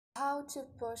How to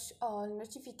push all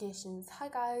notifications. Hi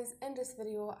guys, in this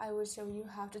video I will show you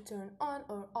how to turn on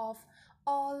or off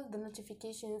all the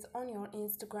notifications on your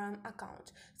Instagram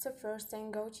account. So first thing,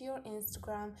 go to your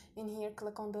Instagram. In here,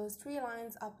 click on those three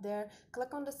lines up there,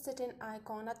 click on the setting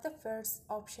icon at the first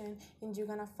option, and you're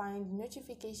gonna find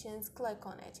notifications. Click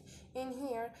on it. In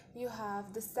here you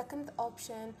have the second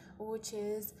option, which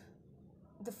is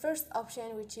the first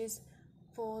option, which is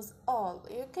pause all.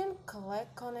 You can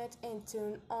click on it and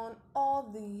turn on all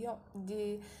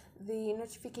the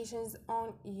notifications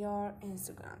on your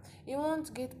Instagram. You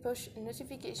won't get push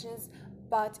notifications,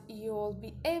 but you will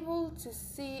be able to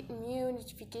see new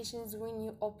notifications when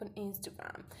you open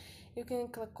Instagram. You can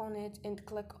click on it and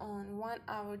click on 1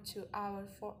 hour, 2 hour,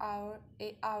 4 hour,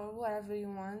 8 hour, whatever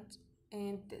you want,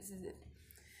 and this is it.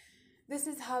 This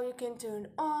is how you can turn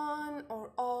on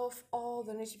or off all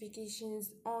the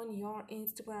notifications on your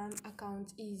Instagram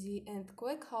account. Easy and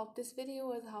quick. Hope this video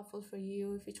was helpful for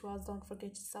you. If it was, don't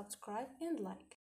forget to subscribe and like.